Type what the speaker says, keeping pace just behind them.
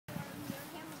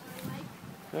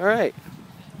All right.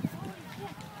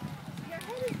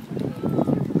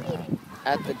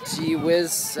 At the Gee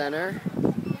Whiz Center,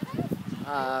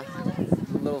 a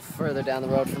little further down the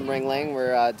road from Ringling,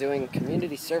 we're doing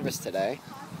community service today,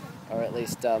 or at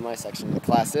least my section of the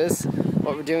class is.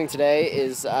 What we're doing today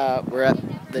is we're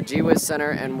at the Gee Whiz Center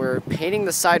and we're painting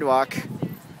the sidewalk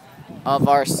of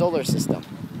our solar system.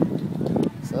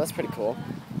 So that's pretty cool.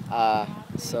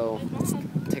 So let's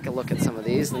take a look at some of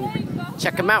these and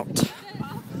check them out.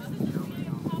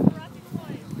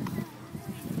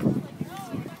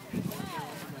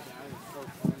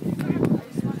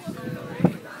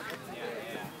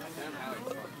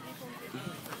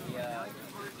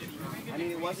 I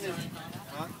mean, it wasn't.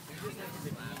 Huh?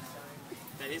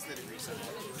 That is the degree set.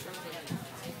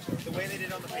 The way they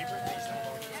did on the paper.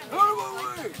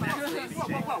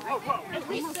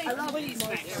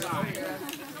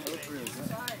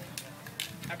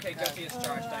 Okay, Duffy is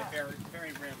charged. I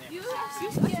very rarely.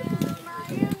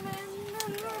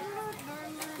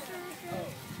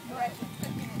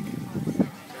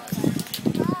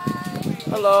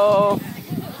 Hello.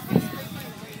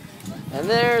 And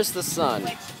there's the sun.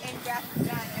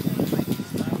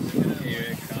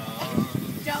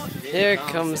 Here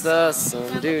comes the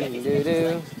sun,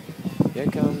 doo-doo-doo-doo. Here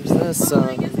comes the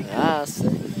sun, I say.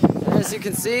 And as you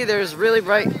can see, there's really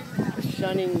bright,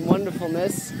 shining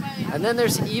wonderfulness. And then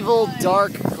there's evil,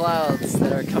 dark clouds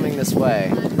that are coming this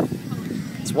way.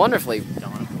 It's wonderfully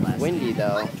windy,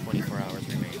 though. 24 hours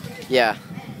remaining. Yeah.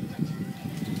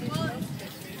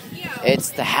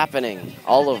 It's the happening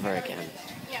all over again.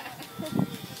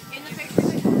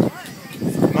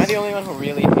 Am I the only one who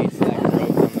really hates that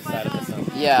growth on the side of the sun?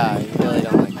 Yeah, I really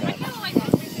don't like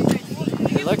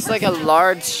that. It looks like a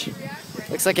large,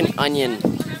 looks like an onion.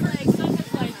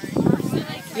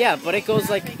 Yeah, but it goes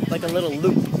like a little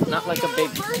loop, not like a big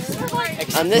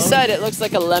explosion. On this side, it looks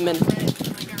like a lemon.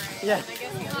 Yeah,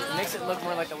 it makes it look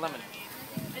more like a lemon.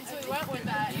 And so we went with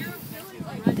that.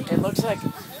 It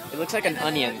looks like an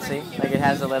onion. See, like it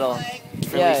has a little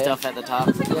frilly stuff at the top.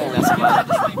 Yeah. That's about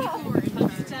it.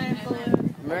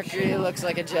 Mercury looks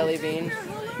like a jelly bean.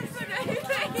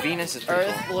 Venus is pretty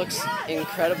Earth looks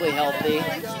incredibly healthy.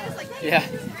 cool. Yeah.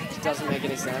 It doesn't make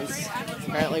any sense.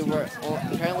 Apparently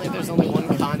there's only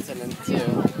one continent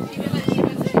too.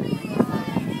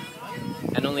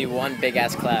 And only one big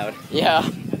ass cloud. Yeah.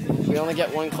 We only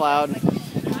get one cloud,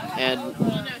 and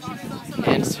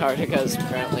Antarctica is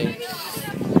apparently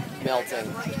melting.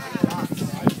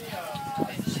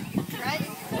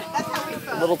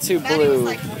 A little too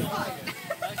blue.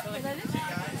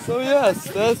 So yes,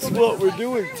 that's what we're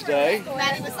doing today.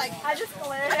 Maddie was like, I just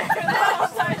glared.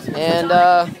 And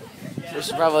we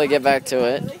should probably get back to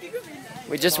it.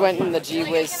 We just went in the Gee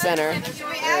Whiz Center.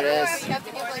 There it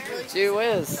is. Gee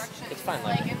Whiz. It's fun,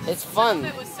 like It's fun.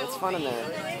 It's fun in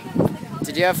there.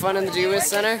 Did you have fun in the Gee Whiz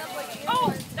Center?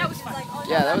 Oh, that was fun.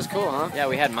 Yeah, that was cool, huh? yeah,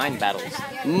 we had mind battles.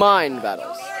 Mind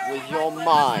battles with your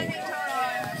mind.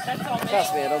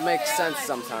 Trust me, it'll make sense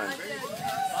sometime.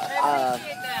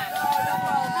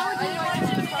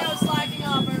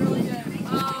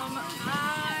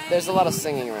 There's a lot of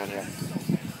singing around here.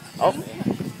 Oh,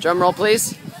 drum roll,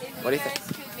 please. What do you think?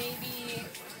 Could maybe,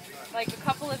 like, a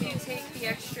couple of you take the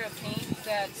extra paint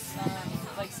that's,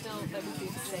 like, still, that we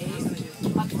could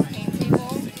save off this paint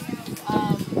table.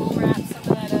 We'll wrap some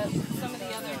of that up, some of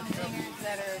the other singers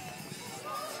that are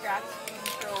scrapped we can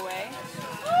throw away.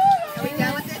 Are we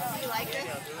done with this? Do you like this?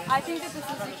 I think that this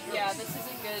is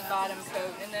a good bottom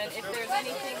coat. And then if there's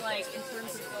anything, like, in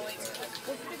terms of going,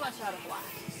 we'll pretty much out of black.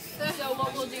 So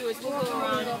what we'll do is we'll go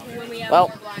around when we have more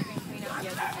black and clean up the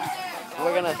edges.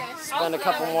 We're gonna spend a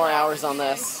couple more hours on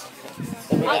this.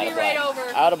 I'll be right over.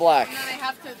 Out of black. They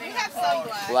have some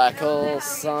black. Black hole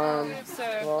sun. So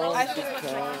I okay.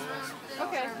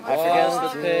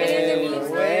 forget the pain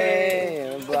away.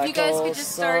 If you guys could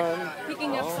just start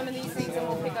picking up some of these things and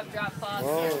we'll pick up drop cloths.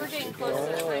 We're getting close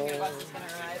to the point where the bus is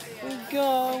going to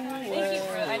arrive. Thank you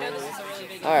for, I know this is a really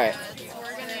big Alright.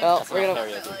 Well, we're gonna,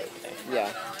 Karaoke. yeah,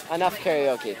 enough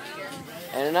karaoke.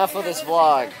 And enough of this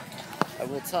vlog. I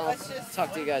will talk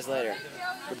to you guys later.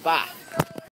 Goodbye.